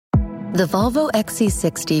The Volvo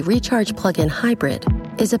XC60 Recharge Plug-in Hybrid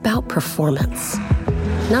is about performance.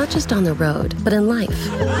 Not just on the road, but in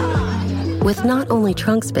life. With not only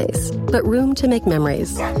trunk space, but room to make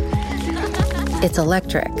memories. It's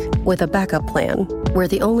electric, with a backup plan, where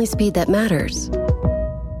the only speed that matters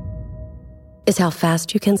is how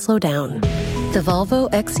fast you can slow down. The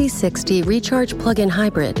Volvo XC60 Recharge Plug-in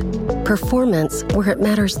Hybrid. Performance where it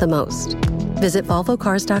matters the most. Visit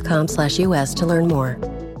volvocars.com/US to learn more.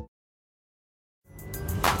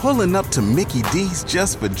 Pulling up to Mickey D's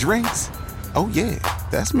just for drinks? Oh yeah,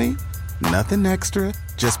 that's me. Nothing extra,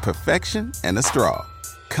 just perfection and a straw.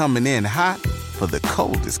 Coming in hot for the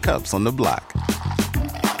coldest cups on the block.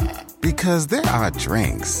 Because there are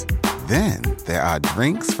drinks. Then there are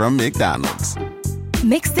drinks from McDonald's.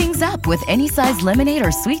 Mix things up with any size lemonade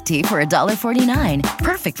or sweet tea for $1.49.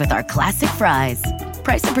 Perfect with our classic fries.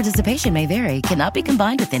 Price and participation may vary. Cannot be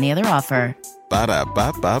combined with any other offer.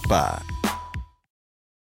 Ba-da-ba-ba-ba.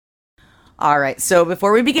 All right, so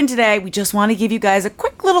before we begin today, we just want to give you guys a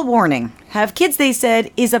quick little warning. Have Kids, They Said,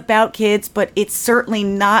 is about kids, but it's certainly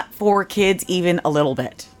not for kids even a little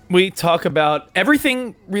bit. We talk about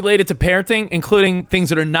everything related to parenting, including things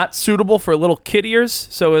that are not suitable for little kid ears.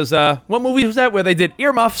 So what movie was that where they did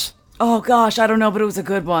earmuffs? Oh gosh, I don't know, but it was a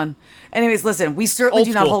good one. Anyways, listen, we certainly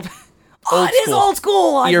do not hold... Oh, it is old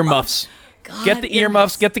school. Earmuffs. Get the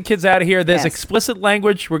earmuffs. Get the kids out of here. There's explicit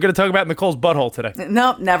language we're going to talk about Nicole's butthole today.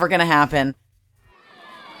 Nope, never going to happen.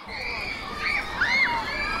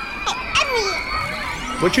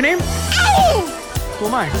 What's your name? Who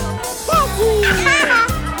am I?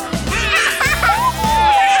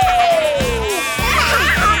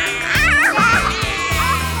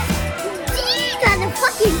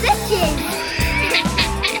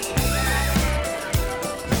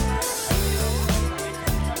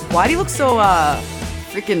 Why do you look so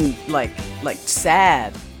freaking like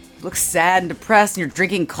sad? You look sad and depressed, and you're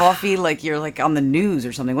drinking coffee like you're like on the news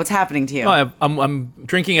or something. What's happening to you? No, I'm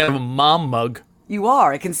drinking out of a mom mug. You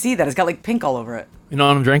are. I can see that. It's got like pink all over it. You know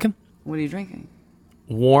what I'm drinking? What are you drinking?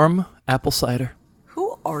 Warm apple cider.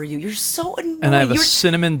 Who are you? You're so annoying. And I have a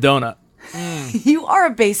cinnamon donut. You are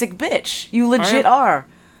a basic bitch. You legit are.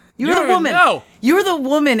 You're the woman. No. You're the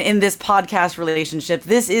woman in this podcast relationship.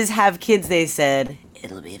 This is Have Kids, They Said.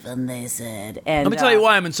 It'll be fun, they said. And let me tell you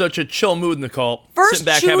why I'm in such a chill mood, Nicole. First, sitting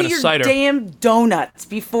back chew having a your cider. damn donuts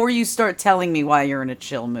before you start telling me why you're in a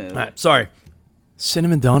chill mood. All right, sorry.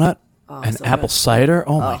 Cinnamon donut and so apple good. cider.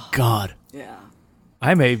 Oh my God. Yeah.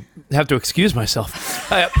 I may have to excuse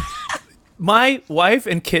myself. My wife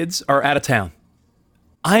and kids are out of town.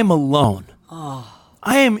 I am alone. I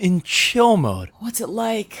am in chill mode. What's it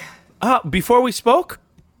like? Before we spoke,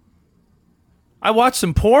 I watched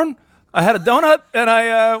some porn. I had a donut,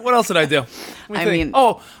 and what else did I do?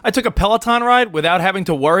 I took a Peloton ride without having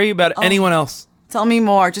to worry about anyone else. Tell me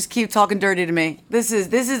more. Just keep talking dirty to me. This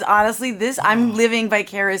is honestly, I'm living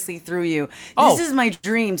vicariously through you. This is my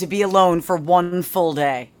dream, to be alone for one full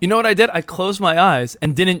day. You know what I did? I closed my eyes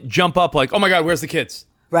and didn't jump up like, oh my God, where's the kids?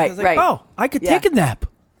 Right, Like, oh, I could take a nap.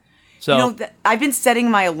 So, you know, I've been setting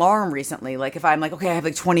my alarm recently. Like if I'm like, okay, I have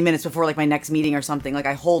like 20 minutes before like my next meeting or something, like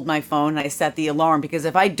I hold my phone and I set the alarm, because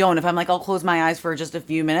if I'm like, I'll close my eyes for just a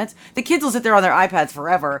few minutes, the kids will sit there on their iPads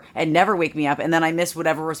forever and never wake me up. And then I miss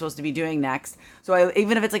whatever we're supposed to be doing next. So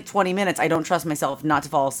even if it's like 20 minutes, I don't trust myself not to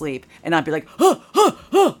fall asleep and not be like,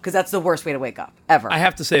 because that's the worst way to wake up ever. I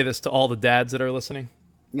have to say this to all the dads that are listening.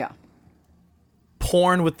 Yeah.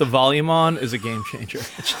 Porn with the volume on is a game changer.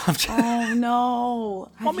 Oh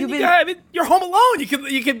no! You're home alone.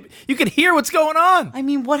 You can hear what's going on. I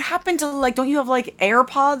mean, what happened to like? Don't you have like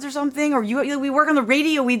AirPods or something? Or we work on the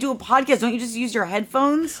radio. We do a podcast. Don't you just use your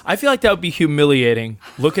headphones? I feel like that would be humiliating.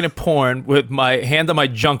 Looking at porn with my hand on my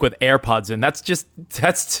junk with AirPods in.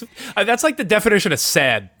 That's like the definition of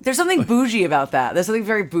sad. There's something bougie about that. There's something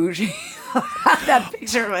very bougie. That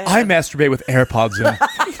picture of my head. I masturbate with AirPods in.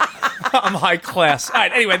 I'm high class. All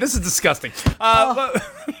right, anyway, this is disgusting.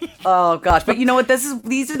 Oh gosh, but you know what?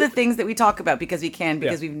 These are the things that we talk about because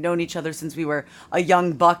we've known each other since we were a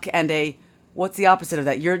young buck and what's the opposite of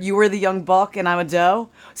that? You were the young buck and I'm a doe?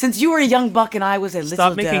 Since you were a young buck and I was a little doe.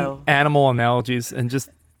 Stop making animal analogies and just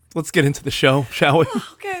let's get into the show, shall we?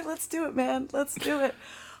 Okay, let's do it, man. Let's do it.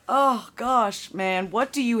 Oh gosh, man.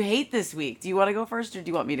 What do you hate this week? Do you want to go first or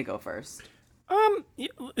do you want me to go first?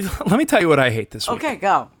 Let me tell you what I hate this week. Okay,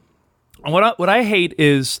 go. What I hate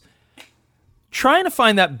is trying to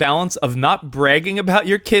find that balance of not bragging about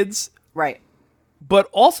your kids, right, but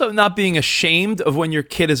also not being ashamed of when your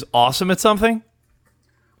kid is awesome at something.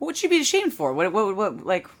 What would you be ashamed for? What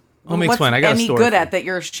like? Let me explain. I got a story. Good at that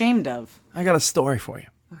you're ashamed of? I got a story for you.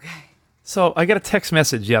 Okay. So I got a text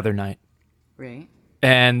message the other night Right.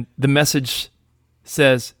 And the message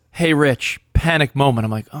says, "Hey, Rich, panic moment."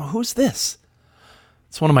 I'm like, "Oh, who's this?"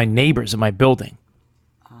 It's one of my neighbors in my building.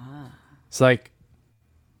 It's like,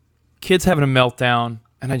 kids having a meltdown,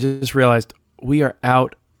 and I just realized we are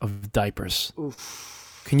out of diapers.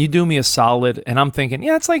 Oof. Can you do me a solid? And I'm thinking,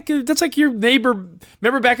 yeah, that's like your neighbor.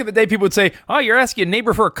 Remember back in the day, people would say, "Oh, you're asking a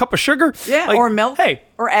neighbor for a cup of sugar?" Yeah, like, or milk. Hey,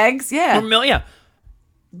 or eggs. Yeah, or milk. Yeah,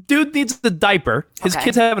 dude needs the diaper. His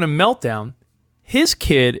kid's having a meltdown. His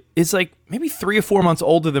kid is like maybe 3 or 4 months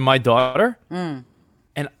older than my daughter, and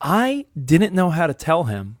I didn't know how to tell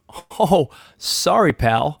him. Oh, sorry,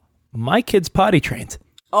 pal. My kid's potty trained.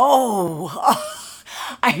 Oh,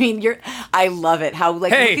 I mean, I love it. How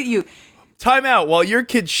like, hey, look at you. Time out while your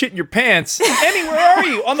kid's shitting your pants. Emmy, where are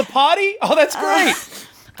you? On the potty? Oh, that's great.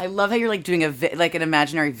 I love how you're like doing like an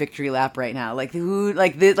imaginary victory lap right now. Like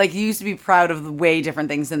like you used to be proud of way different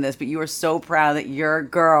things than this, but you are so proud that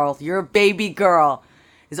your baby girl,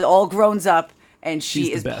 is all grown up and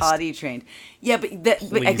she is potty trained. Yeah, but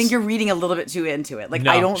I think you're reading a little bit too into it. Like,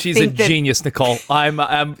 no, I don't. She's a genius, Nicole. I'm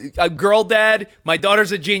a girl dad. My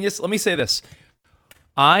daughter's a genius. Let me say this: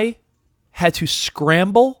 I had to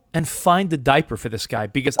scramble and find the diaper for this guy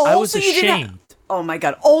because I was ashamed. Oh my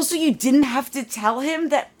God. Also, you didn't have to tell him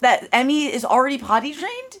that Emmy is already potty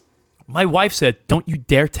trained? My wife said, "Don't you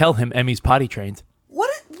dare tell him Emmy's potty trained." What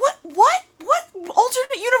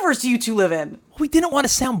alternate universe do you two live in? We didn't want to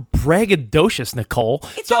sound braggadocious, Nicole.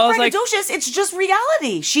 It's not braggadocious. It's just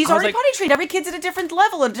reality. She's already potty trained. Every kid's at a different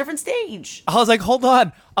level, at a different stage. I was like, "Hold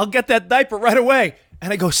on. I'll get that diaper right away."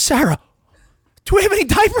 And I go, "Sarah, do we have any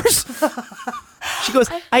diapers?" She goes,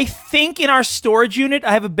 "I think in our storage unit,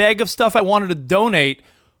 I have a bag of stuff I wanted to donate.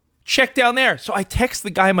 Check down there." So I text the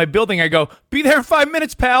guy in my building. I go, "Be there in 5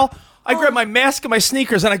 minutes, pal." I grab my mask and my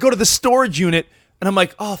sneakers and I go to the storage unit. And I'm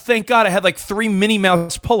like, "Oh, thank God I had like 3 Minnie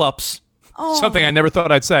Mouse pull-ups." Something I never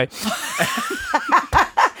thought I'd say.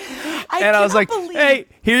 And I was like, "Hey,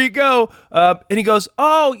 here you go." And he goes,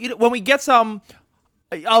 "Oh, when we get some,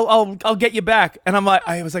 I'll get you back." And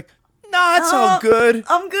I was like, "Nah, it's all good.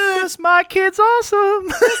 I'm good. My kid's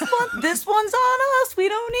awesome." This one's on us. We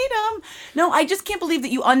don't need them. No, I just can't believe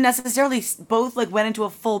that you unnecessarily both like went into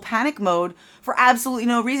a full panic mode for absolutely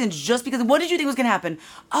no reason. Just because, what did you think was gonna happen?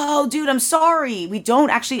 "Oh, dude, I'm sorry. We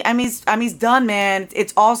don't actually. Emmy's done, man.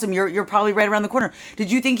 It's awesome. You're probably right around the corner."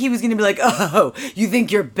 Did you think he was gonna be like, "Oh, you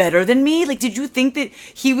think you're better than me?" Like, did you think that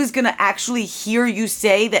he was gonna actually hear you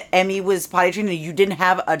say that Emmy was potty trained and you didn't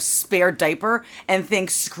have a spare diaper and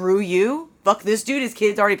think, "Screw you. Fuck this dude, his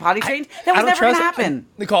kid's already potty trained"? That was never going to happen.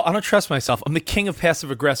 Nicole, I don't trust myself. I'm the king of passive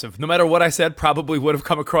aggressive. No matter what I said, probably would have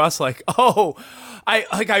come across like, "Oh," I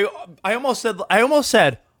almost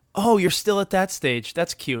said, "Oh, you're still at that stage.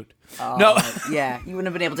 That's cute." No. Yeah, you wouldn't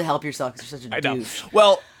have been able to help yourself because you're such a douche.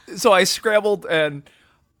 Well, so I scrambled, and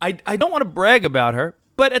I don't want to brag about her,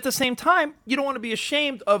 but at the same time, you don't want to be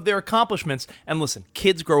ashamed of their accomplishments. And listen,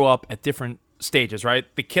 kids grow up at different stages, right?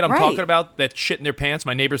 The kid I'm talking about that shit in their pants,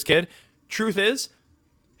 my neighbor's kid, truth is,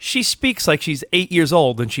 she speaks like she's 8 years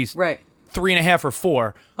old and she's 3.5 or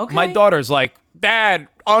 4. Okay. My daughter's like, "Dad,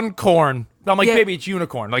 uncorn." I'm like, "Baby, it's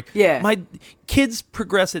unicorn." Like, my kids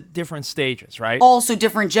progress at different stages, right? Also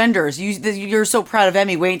different genders. You're so proud of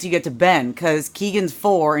Emmy. Wait until you get to Ben, because Keegan's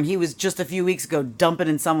 4 and he was just a few weeks ago dumping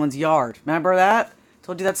in someone's yard. Remember that?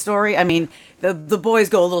 Told you that story? I mean, the boys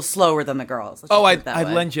go a little slower than the girls. I'd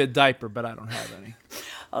lend you a diaper, but I don't have any.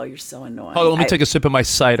 Oh, you're so annoying. Hold on, let me take a sip of my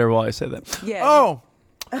cider while I say that. Yeah. Oh,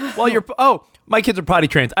 my kids are potty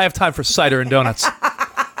trained. I have time for cider and donuts.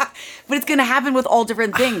 But it's going to happen with all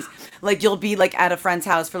different things. Like, you'll be like at a friend's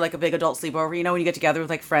house for like a big adult sleepover. You know, when you get together with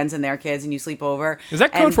like friends and their kids and you sleep over. Is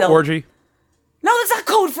that code for orgy? No, that's not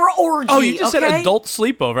code for orgy. Oh, you just said adult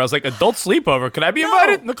sleepover. I was like, adult sleepover? Can I be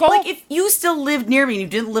invited, Nicole? Like, if you still lived near me and you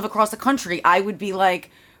didn't live across the country, I would be like,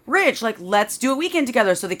 "Rich, like, let's do a weekend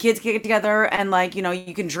together so the kids can get together and, like, you know,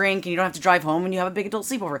 you can drink and you don't have to drive home and you have a big adult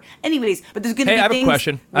sleepover." Anyways, but there's going to be things...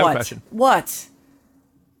 I have a question. What?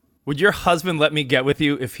 Would your husband let me get with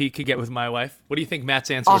you if he could get with my wife? What do you think Matt's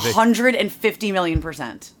answer would be? 150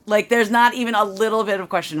 million%. Like, there's not even a little bit of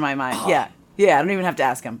question in my mind. Yeah, I don't even have to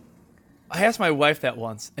ask him. I asked my wife that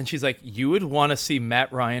once, and she's like, "You would want to see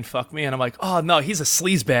Matt Ryan fuck me?" And I'm like, "Oh, no, he's a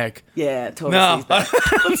sleazebag." Yeah, totally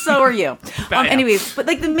sleazebag. But so are you. Anyways, but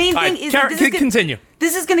like the main thing is... Continue.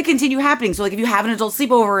 This is going to continue happening. So like if you have an adult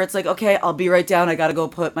sleepover, it's like, "Okay, I'll be right down. I got to go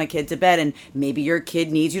put my kid to bed." And maybe your kid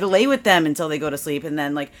needs you to lay with them until they go to sleep. And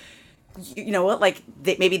then like... you know what, like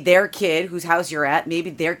maybe their kid whose house you're at, maybe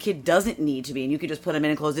their kid doesn't need to be, and you could just put them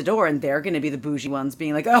in and close the door, and they're going to be the bougie ones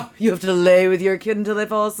being like, oh, you have to lay with your kid until they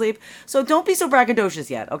fall asleep. So don't be so braggadocious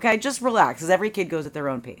yet, okay? Just relax, because every kid goes at their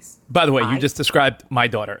own pace. By the way, you just described my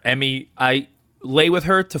daughter. Emmy, I lay with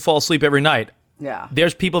her to fall asleep every night. Yeah.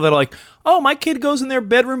 There's people that are like, oh, my kid goes in their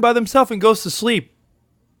bedroom by themselves and goes to sleep.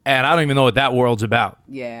 And I don't even know what that world's about.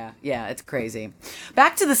 Yeah, it's crazy.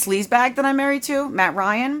 Back to the sleazebag that I'm married to, Matt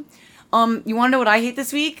Ryan. You want to know what I hate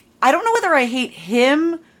this week? I don't know whether I hate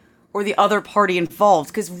him or the other party involved,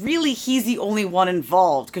 because really he's the only one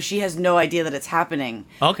involved, because she has no idea that it's happening.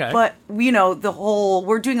 Okay. But, you know,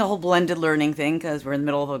 we're doing a whole blended learning thing, because we're in the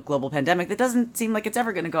middle of a global pandemic that doesn't seem like it's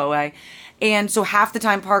ever going to go away. And so half the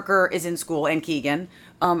time Parker is in school and Keegan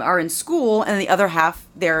are in school, and the other half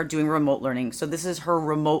they're doing remote learning. So this is her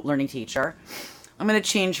remote learning teacher. I'm going to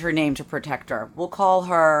change her name to protect her. We'll call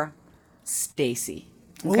her Stacy.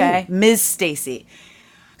 Okay, ooh. Ms. Stacy.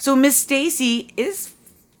 So Miss Stacy is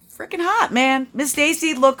freaking hot, man. Miss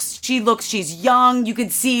Stacy she's young. You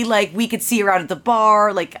could see, like, we could see her out at the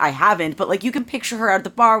bar. Like, I haven't, but like you can picture her out at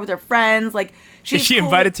the bar with her friends. Like, is she cool.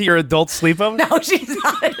 invited to your adult sleepover? No, she's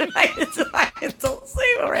not invited to my adult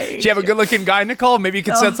sleepover. Do you have a good-looking guy, Nicole? Maybe you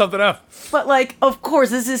could set something up. But like, of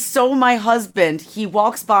course, this is so my husband. He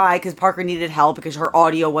walks by because Parker needed help because her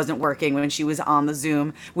audio wasn't working when she was on the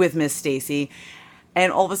Zoom with Miss Stacy.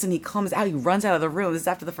 And all of a sudden he comes out, he runs out of the room. This is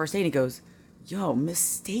after the first day, and he goes, yo, Miss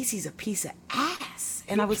Stacy's a piece of ass.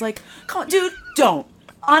 And I was like, come on, dude, don't.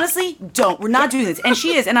 Honestly, don't. We're not doing this. And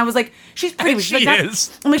she is. And I was like, she's pretty. But she's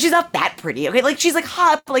I'm like, she's not that pretty. Okay, like, she's like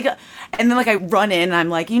hot, but like, and then like I run in and I'm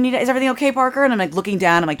like, is everything okay, Parker? And I'm like looking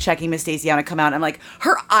down, I'm like checking Miss Stacy out, and I come out and I'm like,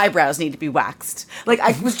 her eyebrows need to be waxed. Like,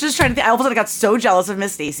 I was just trying to think, all of a sudden I got so jealous of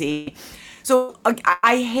Miss Stacy. So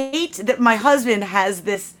I hate that my husband has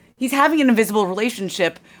this. He's having an invisible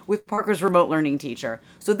relationship with Parker's remote learning teacher.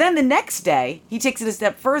 So then the next day, he takes it a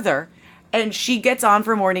step further, and she gets on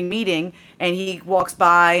for a morning meeting, and he walks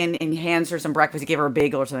by and he hands her some breakfast. He gave her a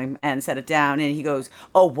bagel or something and set it down, and he goes,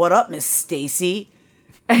 oh, what up, Miss Stacy?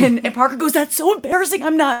 And Parker goes, that's so embarrassing,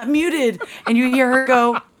 I'm not muted. And you hear her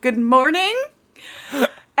go, good morning?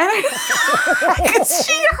 And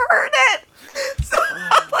she heard it. So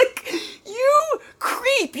I'm like, you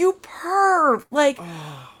creep, you perv. Like,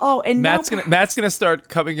 and Matt's gonna start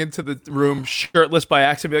coming into the room shirtless by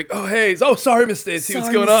accident, be like, oh, hey, sorry, Miss Stacy,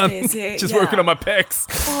 what's going on? Just working on my pics.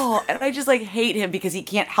 And I just like hate him because he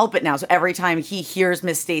can't help it now. So every time he hears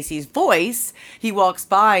Miss Stacy's voice, he walks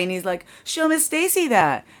by and he's like, show Miss Stacy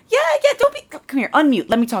that. Yeah, come here, unmute.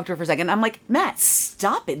 Let me talk to her for a second. I'm like, Matt,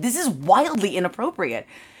 stop it. This is wildly inappropriate.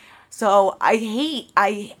 So I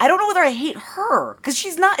don't know whether I hate her, because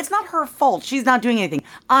it's not her fault. She's not doing anything.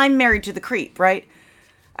 I'm married to the creep, right?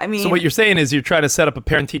 I mean. So what you're saying is you're trying to set up a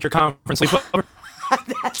parent-teacher conference sleepover?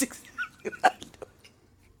 That's exactly what I'm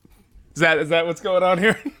doing. Is that what's going on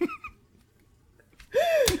here?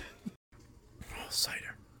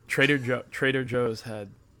 Cider. Trader Joe's had.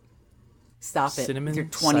 Stop it. With your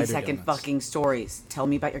 20-second fucking stories. Tell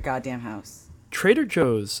me about your goddamn house. Trader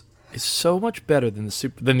Joe's is so much better than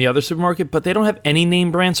the other supermarket, but they don't have any name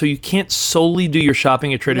brand, so you can't solely do your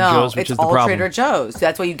shopping at Trader Joe's, which is the problem. No, it's all Trader Joe's.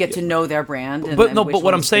 That's why you get to know their brand. But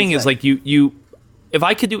what I'm saying is, like, you, if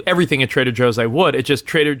I could do everything at Trader Joe's, I would. It's just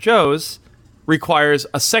Trader Joe's requires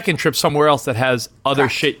a second trip somewhere else that has other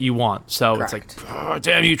shit you want. So It's like, oh,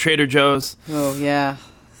 damn you, Trader Joe's. Oh yeah,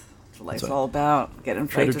 that's what life's all about. Getting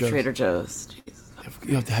fights with Trader Joe's.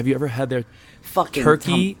 Have you ever had their fucking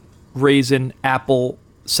turkey raisin apple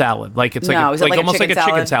salad? Like, it's like almost like a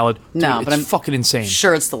chicken salad. Dude, no, but it's fucking insane.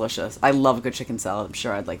 Sure, it's delicious. I love a good chicken salad. I'm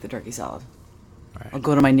sure I'd like the turkey salad. All right. I'll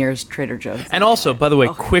go to my nearest Trader Joe's. And also, by the way,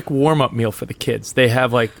 quick warm-up meal for the kids. They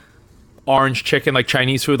have like orange chicken, like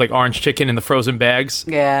Chinese food, like orange chicken in the frozen bags.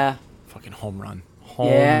 Yeah. Fucking home run.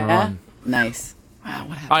 Home run. Nice. Wow,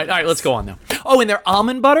 what happened? All right, let's go on now. Oh, and their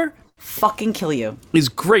almond butter fucking kill you. Is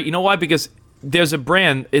great. You know why? Because there's a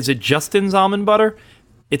brand. Is it Justin's almond butter?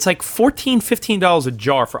 It's like $14, $15 a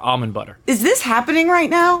jar for almond butter. Is this happening right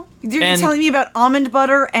now? You're telling me about almond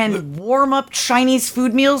butter and warm-up Chinese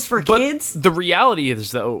food meals for kids? The reality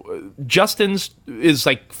is, though, Justin's is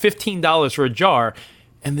like $15 for a jar,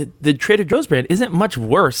 and the Trader Joe's brand isn't much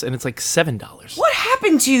worse, and it's like $7. What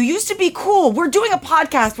happened to you? You used to be cool. We're doing a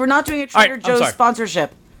podcast. We're not doing a Trader Joe's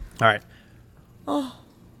sponsorship. All right. Oh,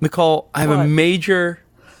 Nicole, I have a major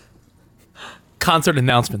concert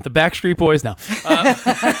announcement. The Backstreet Boys now.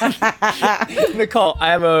 Nicole, I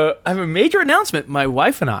have a major announcement. My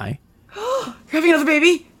wife and I. You're having another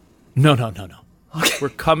baby? No. Okay. We're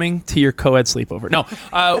coming to your co-ed sleepover. No,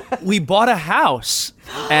 we bought a house,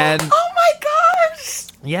 and oh my gosh!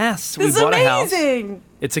 Yes, This we bought is a house. amazing.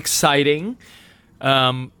 It's exciting.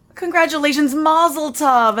 Congratulations, Mazel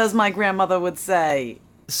Tov, as my grandmother would say.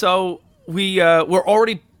 So we're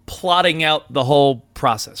already plotting out the whole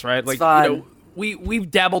process, right? Like, fun. We've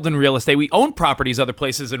dabbled in real estate. We own properties other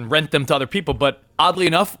places and rent them to other people. But oddly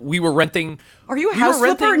enough, we were renting. Are you a house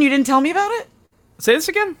flipper and you didn't tell me about it? Say this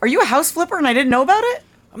again? Are you a house flipper and I didn't know about it?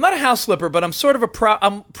 I'm not a house flipper, but I'm sort of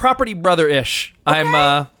I'm property brother-ish.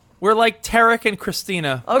 Okay. We're like Tarek and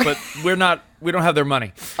Christina, but we don't have their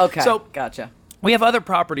money. Okay, So gotcha. we have other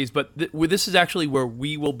properties, but this is actually where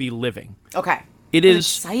we will be living. Okay. It is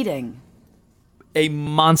exciting. a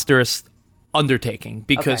monstrous undertaking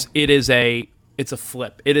because it's a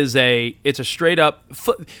flip. It's a straight up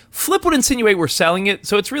flip would insinuate we're selling it,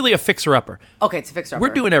 so it's really a fixer upper. Okay, it's a fixer upper.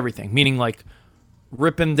 We're doing everything, meaning like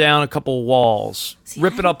ripping down a couple walls,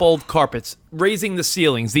 ripping up old carpets, raising the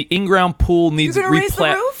ceilings. The in-ground pool needs You're gonna raise the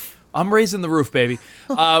roof? I'm raising the roof, baby.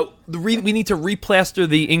 We need to replaster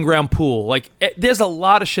the in-ground pool. Like, there's a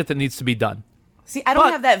lot of shit that needs to be done. See, I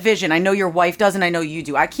don't have that vision. I know your wife does, and I know you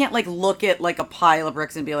do. I can't like look at like a pile of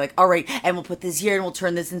bricks and be like, all right, and we'll put this here and we'll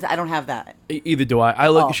turn this into. I don't have that. Either do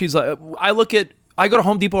I. She's like, I go to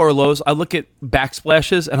Home Depot or Lowe's. I look at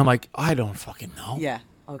backsplashes and I'm like, I don't fucking know. Yeah.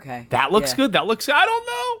 Okay. That looks good. That looks. I don't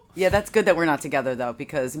know. Yeah, that's good that we're not together though,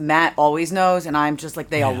 because Matt always knows, and I'm just like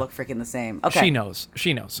they all look freaking the same. Okay.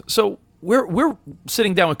 She knows. So we're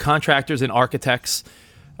sitting down with contractors and architects.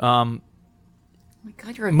 Oh my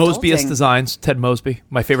God, you're Mosby's Designs, Ted Mosby,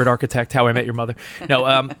 my favorite architect. How I Met Your Mother.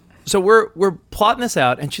 No. So we're plotting this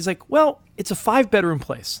out, and she's like, "Well, it's a 5-bedroom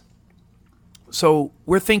place." So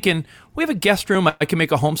we're thinking we have a guest room. I can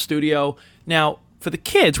make a home studio. Now for the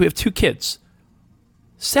kids, we have 2 kids.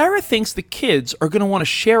 Sarah thinks the kids are going to want to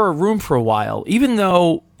share a room for a while, even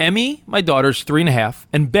though Emmy, my daughter's 3.5,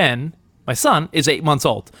 and Ben, my son, is 8 months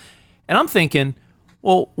old. And I'm thinking,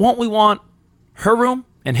 well, won't we want her room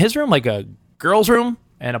and his room, like a girl's room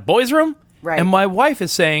and a boy's room? Right. And my wife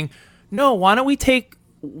is saying, no, why don't we take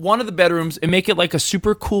one of the bedrooms and make it like a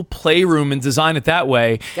super cool playroom and design it that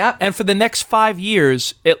way? Yep. And for the next 5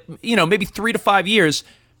 years, maybe 3 to 5 years,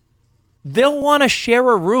 they'll want to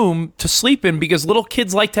share a room to sleep in because little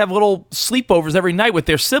kids like to have little sleepovers every night with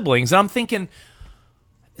their siblings. And I'm thinking,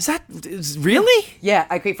 really? Yeah.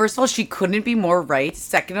 Okay. First of all, she couldn't be more right.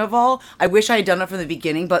 Second of all, I wish I had done it from the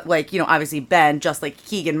beginning, but like, obviously Ben, just like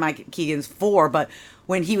Keegan, Keegan's 4, but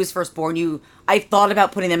when he was first born, I thought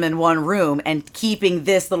about putting them in one room and keeping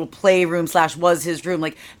this little playroom / was his room,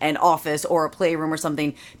 like an office or a playroom or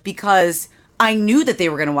something, because I knew that they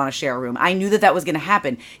were going to want to share a room. I knew that was going to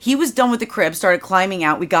happen. He was done with the crib, started climbing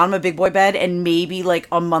out. We got him a big boy bed, and maybe like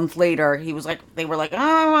a month later, they were like, oh,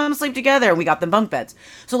 I want to sleep together, and we got them bunk beds.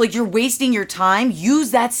 So like, you're wasting your time.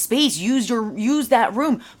 Use that space. Use that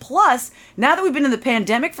room. Plus, now that we've been in the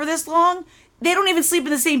pandemic for this long, they don't even sleep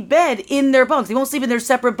in the same bed in their bunks. They won't sleep in their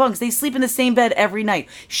separate bunks. They sleep in the same bed every night.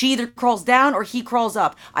 She either crawls down or he crawls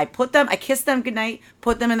up. I kiss them goodnight,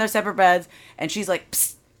 put them in their separate beds, and she's like,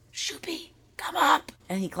 psst, Shoopy, come up.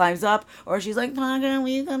 And he climbs up, or she's like, Tonga, will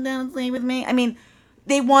you come down and sleep with me? I mean,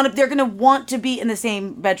 they're going to want to be in the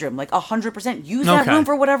same bedroom, like 100%. Use that room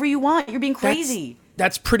for whatever you want. You're being crazy.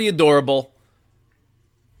 That's pretty adorable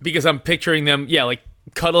because I'm picturing them, like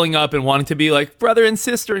cuddling up and wanting to be like brother and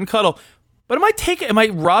sister and cuddle. But am I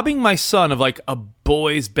robbing my son of like a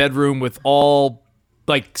boy's bedroom with all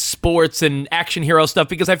like sports and action hero stuff?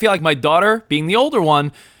 Because I feel like my daughter, being the older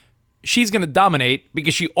one, she's going to dominate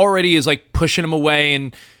because she already is like pushing him away.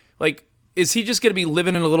 And like, is he just going to be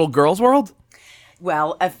living in a little girl's world?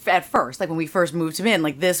 Well, at first, like when we first moved him in,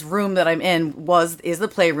 like this room that I'm in is the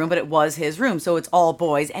playroom, but it was his room. So it's all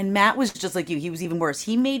boys. And Matt was just like you. He was even worse.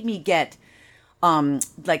 He made me get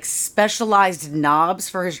like specialized knobs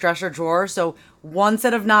for his dresser drawer. So one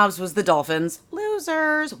set of knobs was the Dolphins.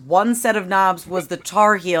 Losers. One set of knobs was the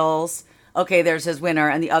Tar Heels. Okay, there's his winner.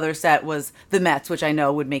 And the other set was the Mets, which I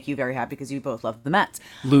know would make you very happy because you both love the Mets.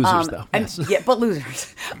 Losers, though. Yes. Yeah, but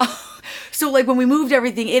losers. So, like, when we moved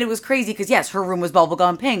everything in, it was crazy because, yes, her room was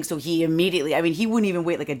bubblegum pink. So he immediately, he wouldn't even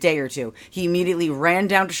wait like a day or two. He immediately ran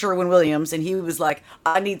down to Sherwin-Williams and he was like,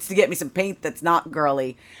 I need to get me some paint that's not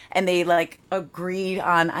girly. And they, like, agreed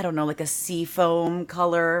on, I don't know, like a seafoam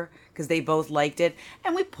color because they both liked it.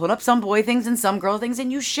 And we put up some boy things and some girl things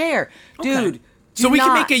and you share. Dude. So we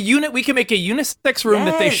can make a unisex room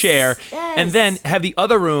that they share and then have the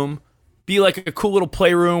other room be like a cool little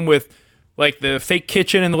playroom with like the fake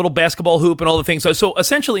kitchen and the little basketball hoop and all the things. So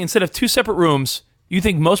essentially, instead of 2 separate rooms, you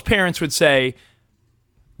think most parents would say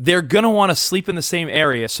they're going to want to sleep in the same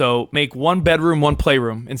area. So make 1 bedroom, 1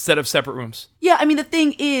 playroom instead of separate rooms. Yeah, the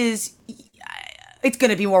thing is, it's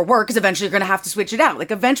going to be more work because eventually you're going to have to switch it out.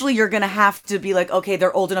 Like, eventually you're going to have to be like, okay,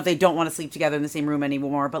 they're old enough, they don't want to sleep together in the same room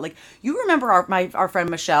anymore. But, like, you remember our friend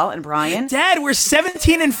Michelle and Brian? Dad, we're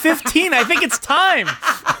 17 and 15. I think it's time.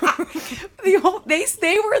 They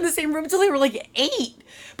were in the same room until they were, like, 8.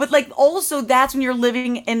 But, like, also that's when you're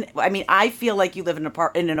living in, I mean, I feel like you live in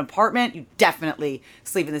an apartment, you definitely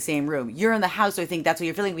sleep in the same room. You're in the house, so I think that's what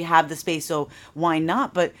you're feeling. We have the space, so why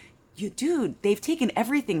not? But dude, they've taken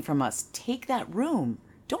everything from us. Take that room.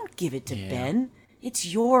 Don't give it to Ben. It's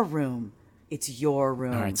your room. It's your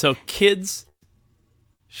room. All right, so kids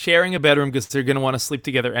sharing a bedroom because they're going to want to sleep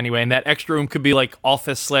together anyway, and that extra room could be like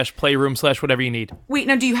office/playroom/ whatever you need. Wait,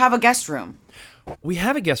 now do you have a guest room? We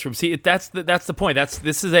have a guest room. See, that's the point.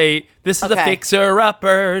 This is a fixer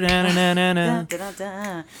upper.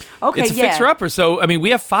 Okay, it's a fixer upper. So I mean, we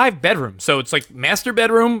have 5 bedrooms. So it's like master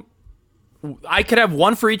bedroom. I could have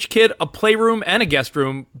one for each kid, a playroom and a guest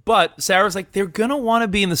room. But Sarah's like, they're gonna want to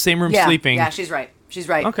be in the same room sleeping. Yeah, she's right. She's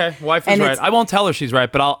right. Okay, wife is right. I won't tell her she's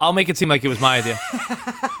right, but I'll make it seem like it was my idea.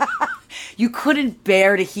 You couldn't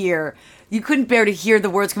bear to hear the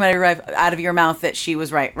words come out of your mouth that she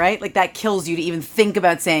was right? Like, that kills you to even think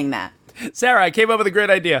about saying that. Sarah, I came up with a great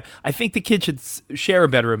idea. I think the kid should share a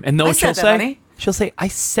bedroom. And know what she'll say? Honey. She'll say, I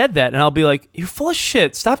said that. And I'll be like, you're full of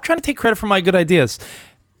shit. Stop trying to take credit for my good ideas.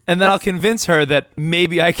 And then I'll convince her that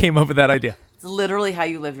maybe I came up with that idea. It's literally how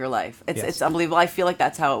you live your life. It's unbelievable. I feel like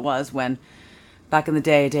that's how it was when, back in the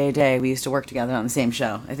day, we used to work together on the same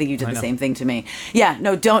show. I think you did the same thing to me. Yeah,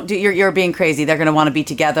 no, don't do. You're being crazy. They're gonna want to be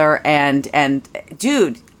together, and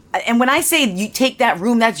dude, and when I say you take that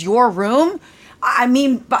room, that's your room. I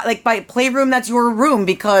mean, by playroom, that's your room,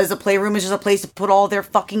 because a playroom is just a place to put all their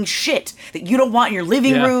fucking shit that you don't want in your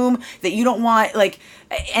living room, that you don't want like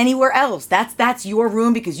anywhere else. That's your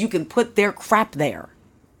room because you can put their crap there.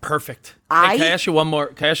 Perfect. Hey, can I ask you one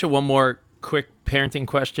more quick parenting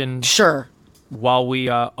question? Sure. While we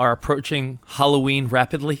are approaching Halloween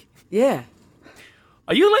rapidly? Yeah.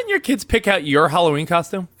 Are you letting your kids pick out your Halloween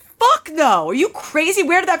costume? Fuck no. Are you crazy?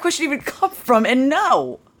 Where did that question even come from? And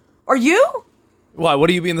no. Are you? Why? What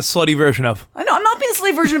are you being the slutty version of? I know, I'm not being the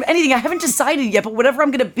slutty version of anything. I haven't decided yet, but whatever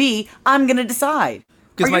I'm going to be, I'm going to decide.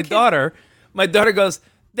 Because my daughter goes,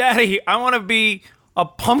 Daddy, I want to be a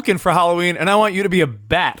pumpkin for Halloween, and I want you to be a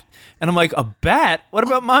bat. And I'm like, a bat? What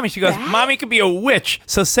about Mommy? She goes, Mommy could be a witch.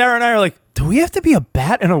 So Sarah and I are like, do we have to be a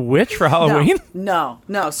bat and a witch for Halloween? No,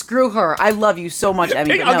 screw her. I love you so much,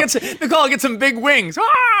 Emmy. Nicole, I'll get some big wings.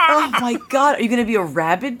 Oh my God, are you going to be a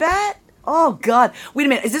rabid bat? Oh God. Wait a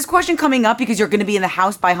minute, is this question coming up because you're going to be in the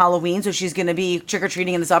house by Halloween, so she's going to be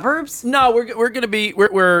trick-or-treating in the suburbs? No,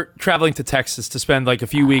 we're traveling to Texas to spend like a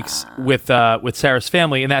few weeks with Sarah's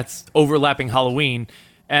family, and that's overlapping Halloween.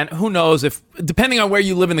 And who knows if, depending on where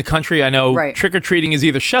you live in the country, I know trick-or-treating is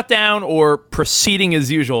either shut down or proceeding as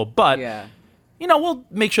usual. But, we'll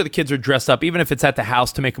make sure the kids are dressed up, even if it's at the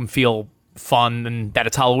house, to make them feel fun and that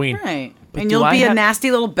it's Halloween. Right. But and you'll be a nasty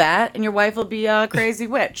little bat, and your wife will be a crazy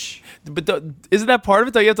witch. But isn't that part of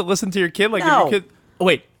it? Don't you have to listen to your kid? Like, no. If your kid... Oh,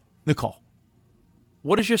 wait, Nicole.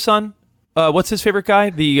 What is your son? What's his favorite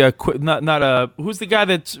guy? Who's the guy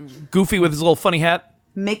that's goofy with his little funny hat?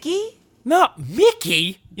 Mickey? No,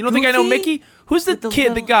 Mickey? You don't think I know Mickey? Who's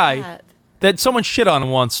the guy hat that someone shit on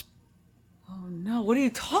him once? Oh, no. What are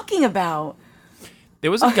you talking about?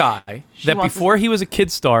 There was a guy that before he was a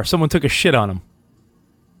kid star, someone took a shit on him.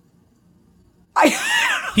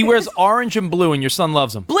 He wears orange and blue, and your son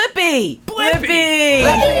loves him. Blippi! Blippi!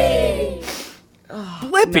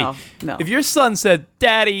 No. If your son said,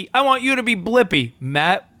 Daddy, I want you to be Blippi,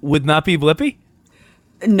 Matt would not be Blippi?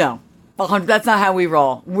 No. That's not how we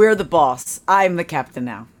roll. We're the boss. I'm the captain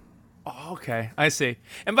now. Oh, okay. I see.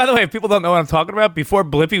 And by the way, if people don't know what I'm talking about, before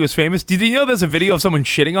Blippi was famous, did you know there's a video of someone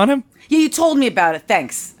shitting on him? Yeah, you told me about it.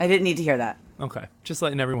 Thanks. I didn't need to hear that. Okay. Just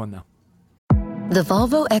letting everyone know. The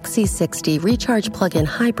Volvo XC60 Recharge Plug-in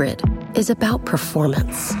Hybrid is about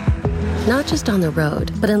performance. Not just on the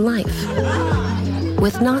road, but in life.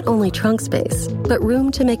 With not only trunk space, but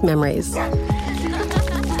room to make memories.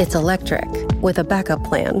 It's electric, with a backup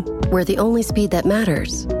plan, where the only speed that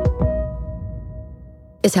matters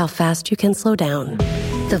is how fast you can slow down.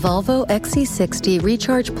 The Volvo XC60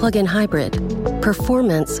 Recharge Plug-in Hybrid.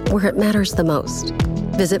 Performance where it matters the most.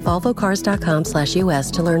 Visit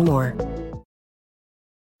volvocars.com/US to learn more.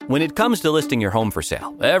 When it comes to listing your home for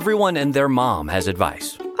sale, everyone and their mom has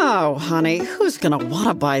advice. Oh, honey, who's gonna want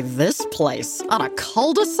to buy this place? On a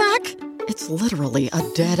cul-de-sac? It's literally a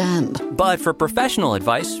dead end. But for professional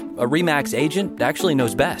advice, a RE/MAX agent actually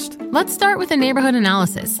knows best. Let's start with a neighborhood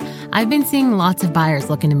analysis. I've been seeing lots of buyers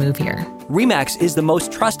looking to move here. RE/MAX is the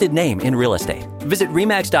most trusted name in real estate. Visit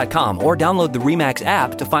RE/MAX.com or download the RE/MAX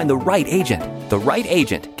app to find the right agent. The right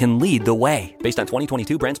agent can lead the way. Based on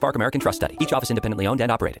 2022 BrandSpark American Trust Study. Each office independently owned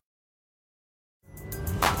and operated.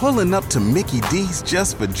 Pulling up to Mickey D's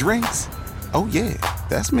just for drinks? Oh yeah,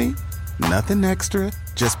 that's me. Nothing extra,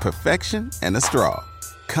 just perfection and a straw.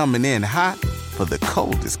 Coming in hot for the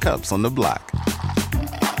coldest cups on the block.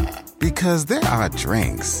 Because there are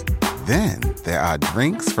drinks. Then there are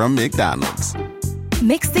drinks from McDonald's.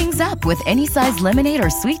 Mix things up with any size lemonade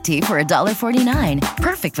or sweet tea for $1.49.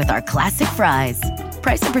 Perfect with our classic fries.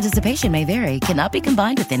 Price and participation may vary. Cannot be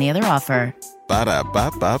combined with any other offer.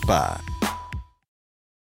 Ba-da-ba-ba-ba.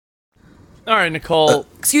 All right, Nicole.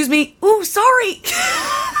 Excuse me. Ooh, sorry.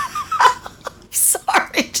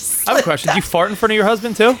 Sorry. Just I have a question. Do you fart in front of your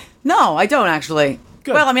husband too? No, I don't actually.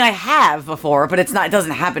 Good. Well, I mean, I have before, but it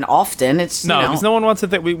doesn't happen often. It's no, because no one wants to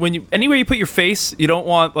think. Anywhere you put your face, you don't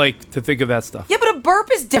want to think of that stuff. Yeah, but a burp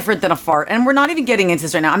is different than a fart, and we're not even getting into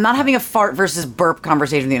this right now. I'm not having a fart versus burp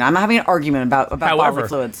conversation with you. I'm having an argument about bodily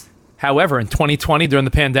fluids. However, in 2020 during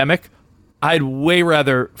the pandemic, I'd way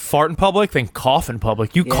rather fart in public than cough in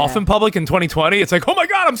public. You cough in public in 2020, it's like, oh my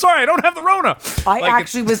God, I'm sorry, I don't have the Rona. I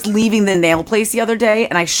actually was leaving the nail place the other day,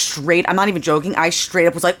 and I'm not even joking, I straight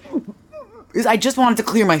up was like, I just wanted to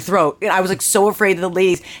clear my throat. And I was like so afraid of the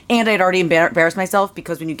ladies, and I'd already embarrassed myself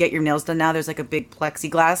because when you get your nails done now, there's like a big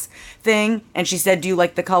plexiglass thing, and she said, do you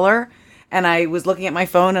like the color? And I was looking at my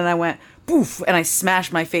phone, and I went, poof, and I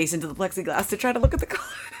smashed my face into the plexiglass to try to look at the color.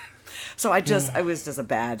 So it was just a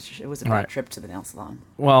bad trip to the nail salon.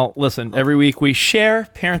 Well, listen, every week we share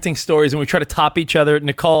parenting stories and we try to top each other.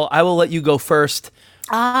 Nicole, I will let you go first.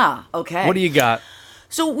 Okay. What do you got?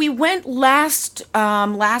 So we went last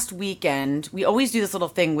weekend. We always do this little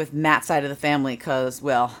thing with Matt's side of the family because,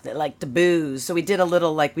 well, they like to booze. So we did an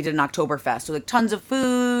Oktoberfest. So tons of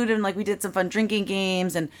food and we did some fun drinking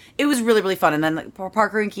games and it was really, really fun. And then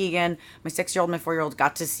Parker and Keegan, my 6-year-old, my 4-year-old,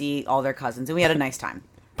 got to see all their cousins and we had a nice time.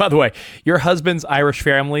 By the way, your husband's Irish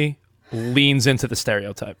family leans into the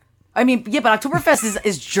stereotype. I mean, yeah, but Oktoberfest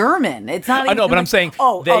is German. It's not. I know, but I'm saying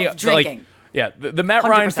of drinking. The Matt 100%.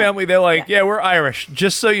 Ryan family, they're like, yeah, we're Irish.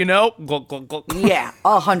 Just so you know. Yeah,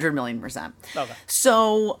 100,000,000%. Okay.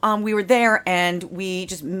 So we were there, and we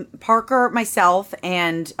just Parker, myself,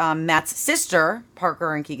 and Matt's sister,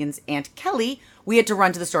 Parker and Keegan's Aunt Kelly. We had to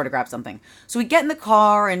run to the store to grab something. So we get in the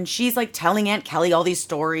car and she's telling Aunt Kelly all these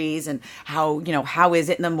stories and how is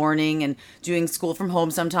it in the morning and doing school from home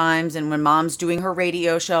sometimes and when mom's doing her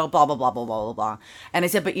radio show, blah, blah, blah, blah, blah, blah, blah. And I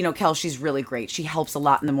said, but Kel, she's really great. She helps a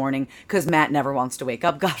lot in the morning because Matt never wants to wake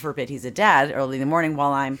up. God forbid he's a dad early in the morning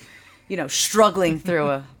while I'm, struggling through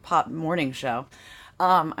a pop morning show.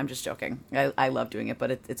 I'm just joking. I love doing it, but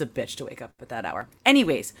it's a bitch to wake up at that hour.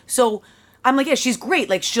 Anyways, so I'm like, yeah, she's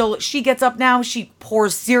great. She gets up now. She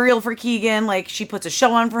pours cereal for Keegan. She puts a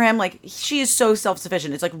show on for him. She is so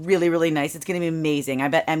self-sufficient. It's really, really nice. It's going to be amazing. I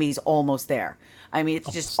bet Emmy's almost there. I mean,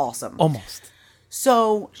 it's just awesome. Almost.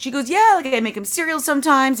 So she goes, yeah, I make him cereal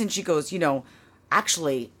sometimes. And she goes,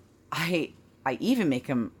 actually, I even make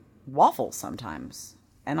him waffles sometimes.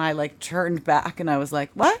 And I turned back and I was like,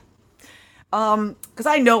 what? Because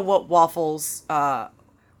I know what waffles,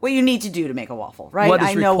 what you need to do to make a waffle, right? What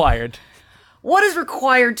is required? What is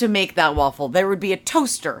required to make that waffle? There would be a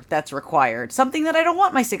toaster that's required. Something that I don't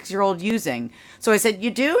want my 6-year-old using. So I said,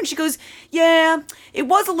 you do? And she goes, yeah, it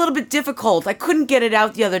was a little bit difficult. I couldn't get it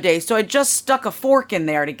out the other day, so I just stuck a fork in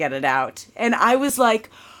there to get it out. And I was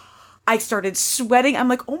I started sweating. I'm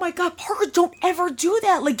like, oh my God, Parker, don't ever do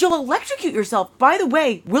that. You'll electrocute yourself. By the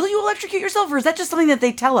way, will you electrocute yourself or is that just something that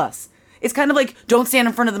they tell us? It's kind of don't stand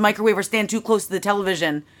in front of the microwave or stand too close to the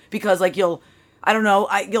television because you'll... I don't know.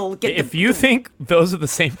 You'll get. If you think those are the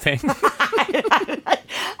same thing, I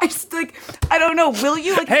just I don't know. Will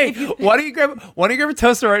you? Hey, why don't you grab a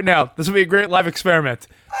toaster right now? This will be a great live experiment.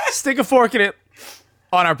 Stick a fork in it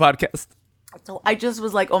on our podcast. So I just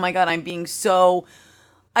was oh my God, I'm being so.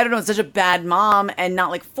 I don't know, such a bad mom and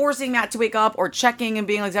not forcing Matt to wake up or checking and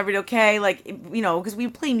being is everything okay? Because we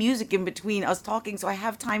play music in between us talking, so I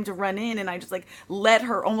have time to run in and I just let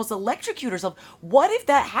her almost electrocute herself. What if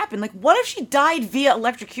that happened? What if she died via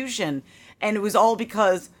electrocution and it was all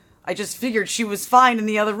because I just figured she was fine in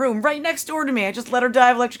the other room right next door to me. I just let her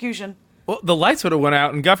die of electrocution. Well, the lights would have went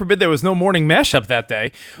out, and God forbid there was no morning mashup that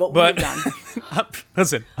day. What but would have done?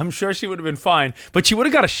 Listen, I'm sure she would have been fine, but she would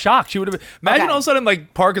have got a shock. She would have been. Imagine all of a sudden,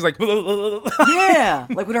 like Park is like, yeah,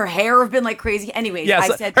 like would her hair have been like crazy? Anyways, yeah, I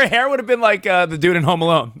said her hair would have been like the dude in Home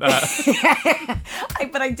Alone.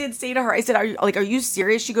 But I did say to her, I said, "Are you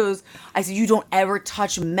serious?" She goes, "I said you don't ever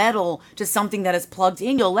touch metal to something that is plugged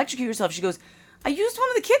in. You'll electrocute yourself." She goes, "I used one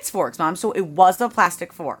of the kids' forks, Mom, so it was a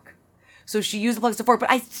plastic fork." So she used the plastic fork, but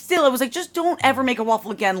I was like, just don't ever make a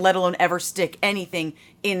waffle again, let alone ever stick anything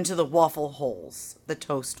into the waffle holes, the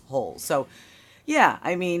toast holes. So, yeah,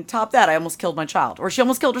 I mean, top that, I almost killed my child, or she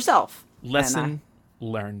almost killed herself. Lesson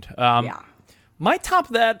learned. Yeah. My top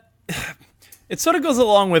of that, it sort of goes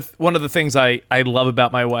along with one of the things I love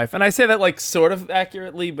about my wife, and I say that like sort of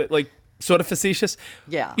accurately, but like sort of facetious.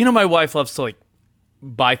 Yeah. You know, my wife loves to like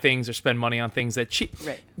buy things or spend money on things that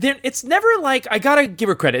it's never like, I gotta give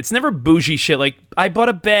her credit, it's never bougie shit like I bought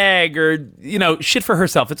a bag or shit for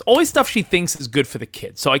herself. It's always stuff she thinks is good for the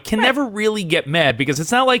kids, so I can never really get mad because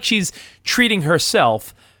it's not like she's treating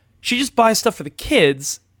herself. She just buys stuff for the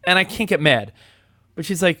kids and I can't get mad. But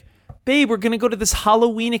she's like, babe, we're gonna go to this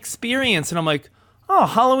Halloween experience, and I'm like, oh,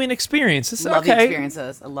 Halloween experience, this love okay. the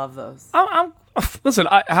experiences. I love those. Listen,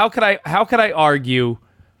 how could I argue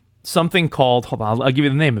something called, hold on, I'll give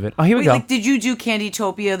you the name of it. Oh, here we go. Like, did you do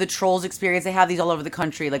Candytopia, the Trolls experience? They have these all over the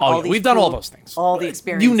country. Like, all these we've done all those things. All the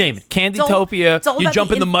experiences. You name it. Candytopia. You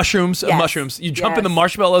jump in the mushrooms. Yes. Mushrooms. You jump in the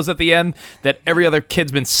marshmallows at the end that every other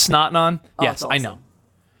kid's been snotting on. Yes, awesome. I know.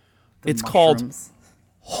 It's mushrooms.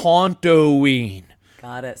 Called Hauntoween.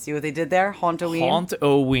 Got it. See what they did there? Hauntoween.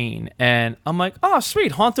 Hauntoween. And I'm like, oh,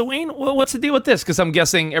 sweet. Hauntoween? Well, what's the deal with this? Because I'm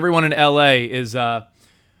guessing everyone in LA is...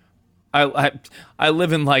 I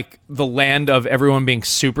live in like the land of everyone being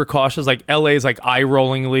super cautious. Like LA is like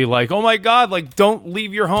eye-rollingly like, oh my God, like don't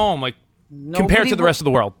leave your home. Like compared to the rest of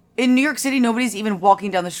the world. In New York City, nobody's even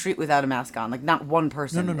walking down the street without a mask on. Like not one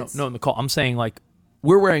person. No, Nicole. I'm saying like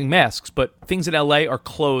we're wearing masks, but things in LA are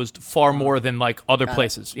closed far more than like other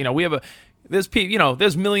places. We have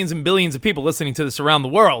there's millions and billions of people listening to this around the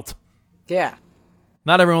world. Yeah.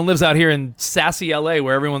 Not everyone lives out here in sassy LA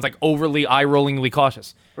where everyone's like overly eye-rollingly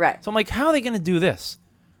cautious. Right. So I'm like, how are they going to do this?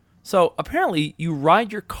 So apparently you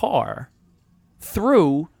ride your car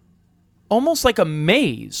through almost like a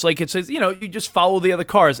maze. Like it says, you just follow the other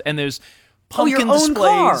cars and there's pumpkin your own displays.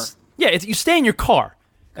 Car. Yeah, you stay in your car.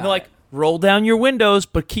 And they're like, roll down your windows,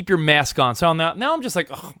 but keep your mask on. So now I'm just like,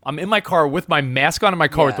 I'm in my car with my mask on in my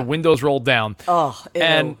car with the windows rolled down. Oh, ew.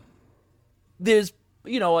 And there's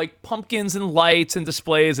like pumpkins and lights and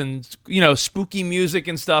displays and, spooky music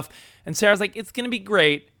and stuff. And Sarah's like, it's going to be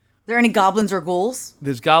great. Are there any goblins or ghouls?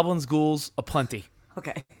 There's goblins, ghouls, aplenty.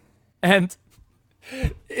 Okay. And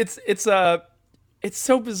it's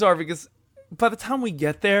so bizarre because by the time we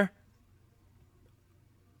get there,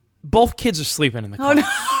 both kids are sleeping in the car. Oh, no.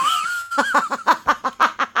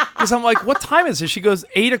 Because I'm like, what time is it? She goes,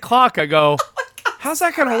 8:00. I go, how's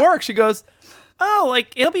that going to work? She goes, oh,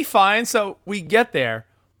 like, it'll be fine. So we get there.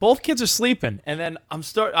 Both kids are sleeping. And then I'm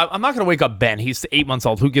not going to wake up Ben. He's 8 months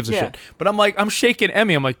old. Who gives a shit? But I'm shaking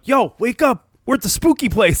Emmy. I'm like, yo, wake up. We're at the spooky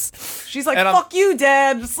place. She's like, fuck you,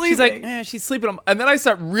 Dad. I'm sleeping. She's like, she's sleeping. And then I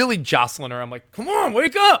start really jostling her. I'm like, come on,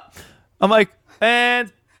 wake up. I'm like,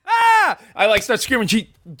 and, I like start screaming.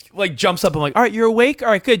 She like jumps up. I'm like, all right, you're awake? All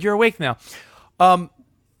right, good. You're awake now.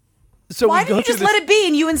 So why didn't you just let it be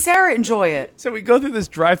and you and Sarah enjoy it? So we go through this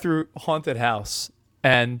drive-through haunted house,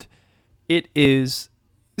 and it's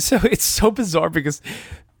so bizarre because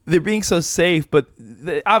they're being so safe, but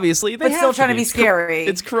obviously they but still trying to be scary.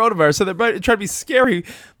 It's coronavirus, so they're trying to be scary.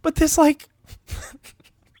 But there's like,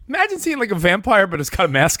 imagine seeing like a vampire, but it's got a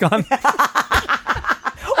mask on.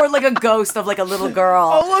 Or like a ghost of like a little girl.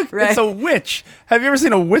 Oh, look, right? It's a witch. Have you ever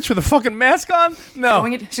seen a witch with a fucking mask on?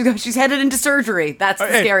 No. She's headed into surgery. That's the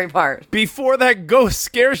scary part. Before that ghost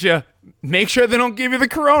scares you, make sure they don't give you the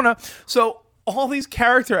corona. So all these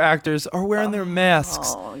character actors are wearing their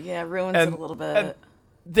masks. Oh, yeah, ruins it a little bit. And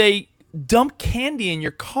they dump candy in your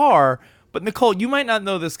car. But Nicole, you might not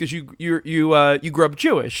know this because you grew up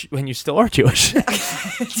Jewish when you still are Jewish.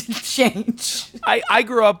 Change. I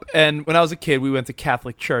grew up, and when I was a kid, we went to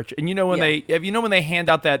Catholic church, and when they hand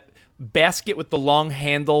out that basket with the long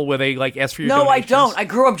handle where they like ask for your donations? No, I don't. I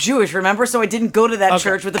grew up Jewish, remember? So I didn't go to that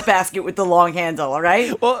church with the basket with the long handle, all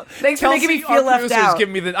right? Well, thanks for making me feel left out.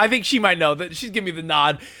 I think she might know that. She's giving me the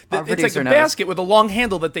nod. It's like a knows. basket with a long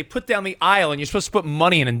handle that they put down the aisle, and you're supposed to put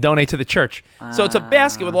money in and donate to the church. So it's a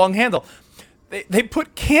basket with a long handle. They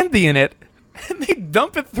put candy in it, and they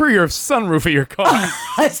dump it through your sunroof of your car.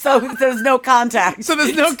 So there's no contact. So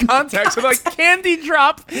there's no contact. So like candy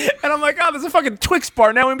drop, and I'm like, oh, there's a fucking Twix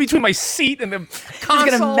bar now in between my seat and the console.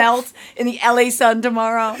 It's gonna melt in the LA sun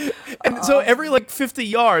tomorrow. And so every like 50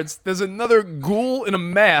 yards, there's another ghoul in a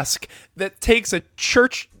mask that takes a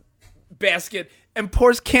church basket and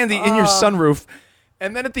pours candy in your sunroof.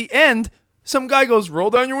 And then at the end, some guy goes, roll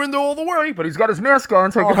down your window all the way, but he's got his mask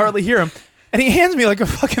on, so I can hardly hear him. And he hands me like a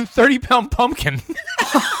fucking 30-pound pumpkin.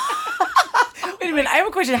 Wait a minute, I have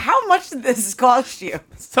a question. How much did this cost you?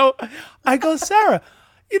 So I go, Sarah,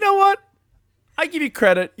 you know what? I give you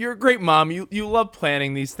credit. You're a great mom. You love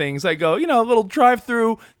planning these things. I go, a little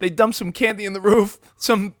drive-through. They dump some candy in the roof.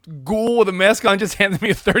 Some ghoul with a mask on just handed me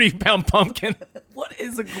a 30-pound pumpkin. What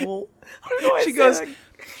is a ghoul? I don't know why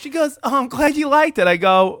She goes, oh, I'm glad you liked it. I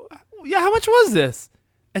go, yeah, how much was this?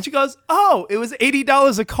 And she goes, oh, it was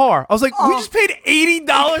 $80 a car. I was like, we just paid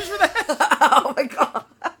 $80 for that? Oh, my God.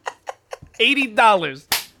 $80.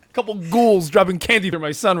 A couple ghouls dropping candy through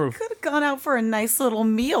my sunroof. Could have gone out for a nice little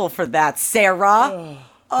meal for that, Sarah.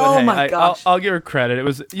 My gosh. I'll give her credit. It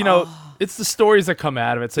was, it's the stories that come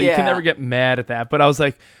out of it. So you can never get mad at that. But I was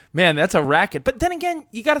like, man, that's a racket. But then again,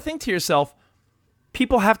 you got to think to yourself,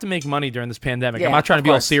 people have to make money during this pandemic. Yeah, I'm not trying to be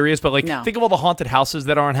all serious, but think of all the haunted houses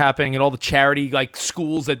that aren't happening and all the charity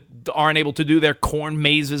schools that aren't able to do their corn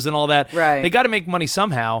mazes and all that. Right. They got to make money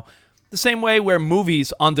somehow. The same way where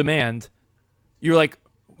movies on demand, you're like,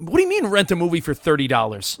 what do you mean rent a movie for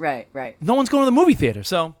 $30? Right. No one's going to the movie theater,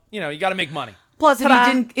 so you got to make money. Plus,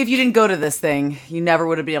 if you didn't go to this thing, you never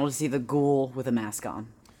would have been able to see the ghoul with a mask on.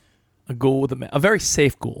 A ghoul with a very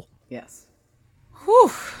safe ghoul. Yes. Whew.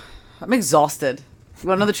 I'm exhausted. You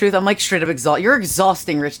want to know the truth? I'm like straight up exhausted. You're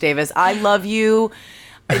exhausting, Rich Davis. I love you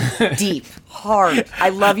deep, hard. I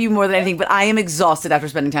love you more than anything, but I am exhausted after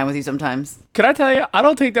spending time with you sometimes. Can I tell you? I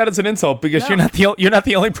don't take that as an insult because you're not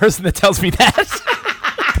the only person that tells me that.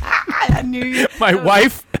 I knew you. My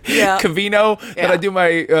wife, Cavino, that I do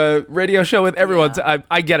my radio show with. Everyone's.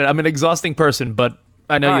 I get it. I'm an exhausting person, but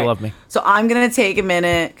I know you love me. So I'm going to take a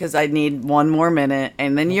minute because I need one more minute.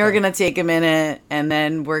 And then you're going to take a minute. And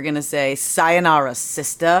then we're going to say sayonara,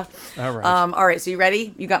 sister. All right. All right. So you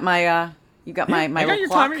ready? You got my my I got your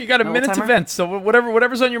clock? timer. You got a minute to vent. So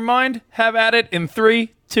whatever's on your mind, have at it in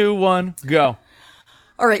 3, 2, 1, go.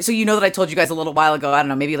 All right, so you know that I told you guys a little while ago, I don't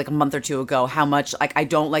know, maybe like a month or two ago, how much I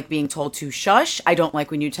don't like being told to shush. I don't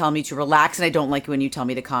like when you tell me to relax, and I don't like when you tell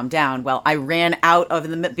me to calm down. Well, I ran out of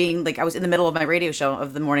I was in the middle of my radio show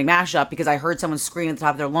of the morning mashup because I heard someone scream at the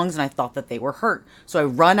top of their lungs, and I thought that they were hurt. So I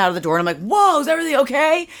run out of the door, and I'm like, "Whoa, is everything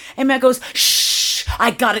okay?" And Matt goes, "Shh,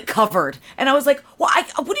 I got it covered." And I was like, "Well,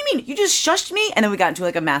 what do you mean? You just shushed me?" And then we got into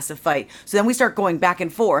like a massive fight. So then we start going back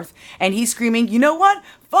and forth, and he's screaming, "You know what?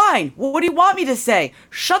 Fine. Well, what do you want me to say?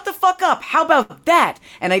 Shut the fuck up. How about that?"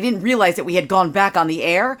 And I didn't realize that we had gone back on the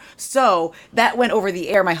air. So that went over the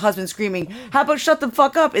air. My husband screaming, "How about shut the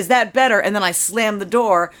fuck up? Is that better?" And then I slammed the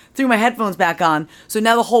door, threw my headphones back on. So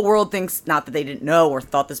now the whole world thinks, not that they didn't know or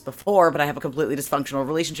thought this before, but I have a completely dysfunctional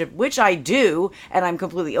relationship, which I do, and I'm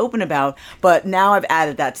completely open about. But now I've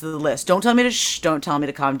added that to the list. Don't tell me to shh. Don't tell me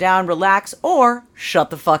to calm down, relax, or shut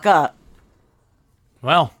the fuck up.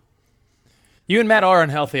 Well, you and Matt are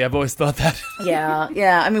unhealthy. I've always thought that.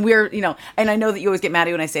 Yeah. I mean, we're, and I know that you always get mad at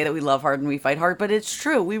me when I say that we love hard and we fight hard, but it's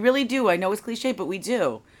true. We really do. I know it's cliche, but we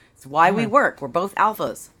do. It's why we work. We're both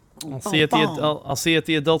alphas. I'll see you at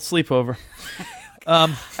the adult sleepover. All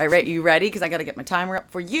right, you ready? Because I got to get my timer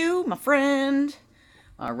up for you, my friend.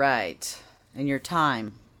 All right. And your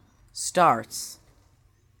time starts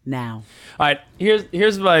now. All right,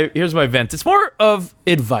 here's my vent. It's more of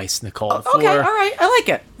advice, Nicole. Okay, all right, I like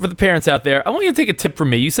it. For the parents out there, I want you to take a tip from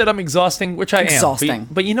me. You said I'm exhausting, which I am. Exhausting.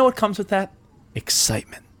 But you know what comes with that?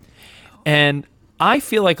 Excitement. And I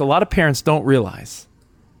feel like a lot of parents don't realize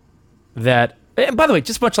that. And by the way,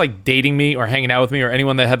 just much like dating me or hanging out with me or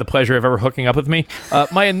anyone that had the pleasure of ever hooking up with me,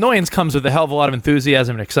 my annoyance comes with a hell of a lot of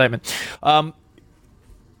enthusiasm and excitement.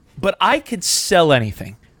 But I could sell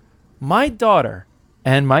anything. My daughter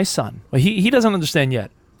and my son, well, he doesn't understand yet,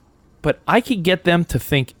 but I could get them to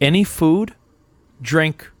think any food,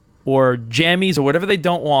 drink, or jammies or whatever they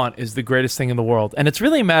don't want is the greatest thing in the world. And it's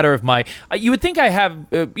really a matter of you would think I have,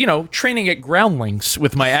 training at Groundlings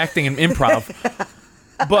with my acting and improv.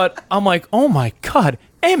 But I'm like, oh my God,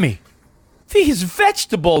 Emmy, these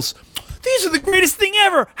vegetables, these are the greatest thing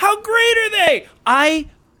ever. How great are they?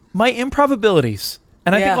 My improv abilities,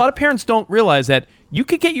 and I think a lot of parents don't realize that you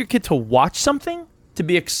could get your kid to watch something, to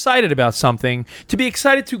be excited about something, to be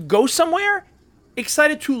excited to go somewhere,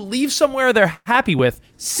 excited to leave somewhere they're happy with,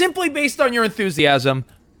 simply based on your enthusiasm.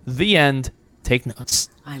 The end. Take notes.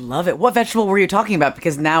 I love it. What vegetable were you talking about?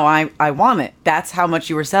 Because now I want it. That's how much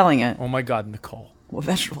you were selling it. Oh my God, Nicole. What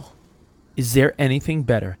vegetable? Is there anything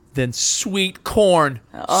better than sweet corn?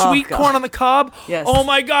 Sweet God. corn on the cob? Yes. Oh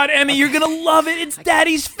my God, Emmy, you're going to love it. It's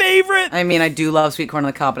Daddy's favorite. I mean, I do love sweet corn on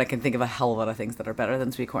the cob, but I can think of a hell of a lot of things that are better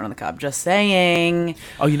than sweet corn on the cob. Just saying.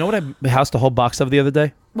 Oh, you know what I housed a whole box of the other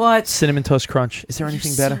day? What? Cinnamon Toast Crunch. Is there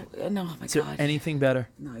anything better? No, oh my Is there God. anything better?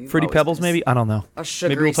 No, you've Fruity always Pebbles, been maybe? I don't know. a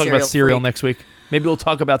sugary Maybe we'll talk about cereal freak. next week. Maybe we'll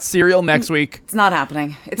talk about cereal next week. It's not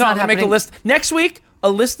happening. It's No, not I'm going to happening. make a list. Next week, a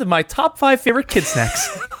list of my top 5 favorite kid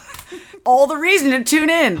snacks. All the reason to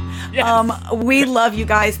tune in. Yes. We love you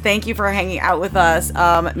guys. Thank you for hanging out with us.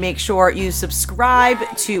 Make sure you subscribe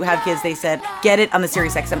to Have Kids They Said. Get it on the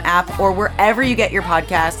SiriusXM app or wherever you get your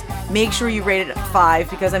podcast. Make sure you rate it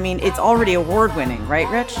 5 because, I mean, it's already award-winning, right,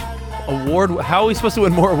 Rich? Award? How are we supposed to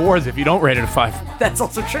win more awards if you don't rate it a 5? That's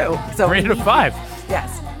also true. So Rate it a 5.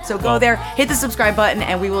 Yes. So go there, hit the subscribe button,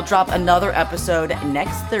 and we will drop another episode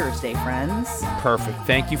next Thursday, friends. Perfect.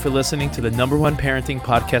 Thank you for listening to the #1 parenting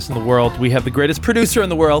podcast in the world. We have the greatest producer in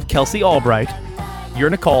the world, Kelsey Albright. You're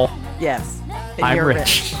Nicole. Yes. And I'm you're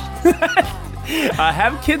Rich.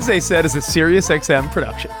 Have Kids They Said is a SiriusXM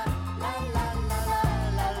production.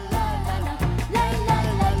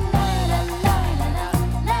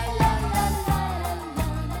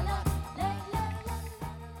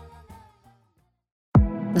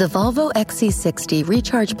 The Volvo XC60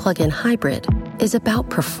 Recharge Plug-in Hybrid is about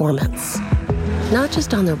performance. Not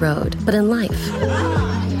just on the road, but in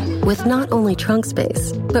life. With not only trunk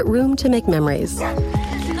space, but room to make memories.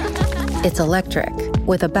 It's electric,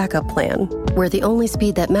 with a backup plan, where the only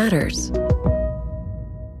speed that matters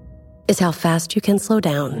is how fast you can slow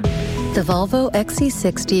down. The Volvo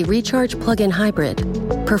XC60 Recharge Plug-in Hybrid.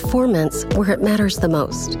 Performance where it matters the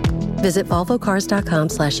most. Visit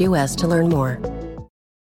volvocars.com/US to learn more.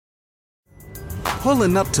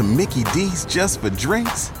 Pulling up to Mickey D's just for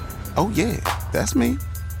drinks? Oh yeah, that's me.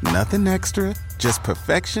 Nothing extra, just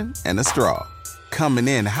perfection and a straw. Coming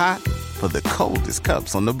in hot for the coldest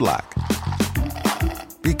cups on the block.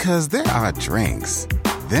 Because there are drinks.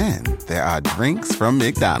 Then there are drinks from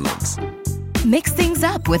McDonald's. Mix things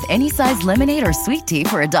up with any size lemonade or sweet tea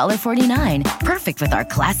for $1.49. Perfect with our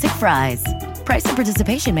classic fries. Price and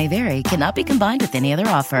participation may vary. Cannot be combined with any other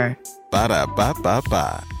offer.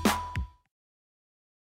 Ba-da-ba-ba-ba.